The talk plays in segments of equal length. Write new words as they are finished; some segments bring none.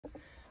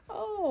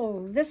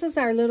Oh, this is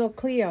our little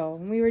Cleo.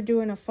 We were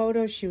doing a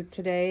photo shoot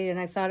today, and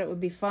I thought it would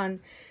be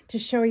fun to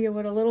show you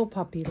what a little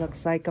puppy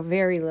looks like, a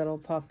very little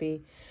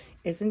puppy.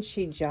 Isn't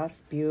she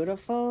just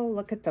beautiful?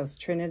 Look at those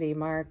Trinity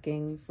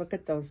markings. Look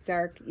at those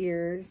dark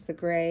ears, the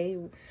gray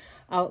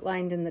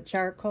outlined in the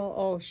charcoal.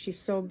 Oh, she's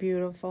so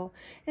beautiful.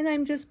 And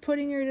I'm just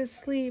putting her to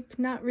sleep,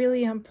 not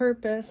really on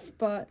purpose,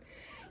 but,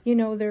 you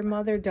know, their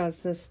mother does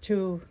this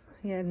too.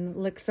 And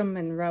licks them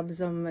and rubs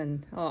them,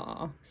 and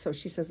so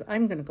she says,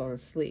 I'm gonna go to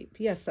sleep.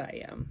 Yes,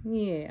 I am.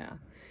 Yeah,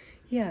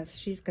 yes,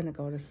 she's gonna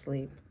go to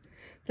sleep.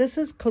 This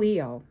is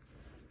Cleo.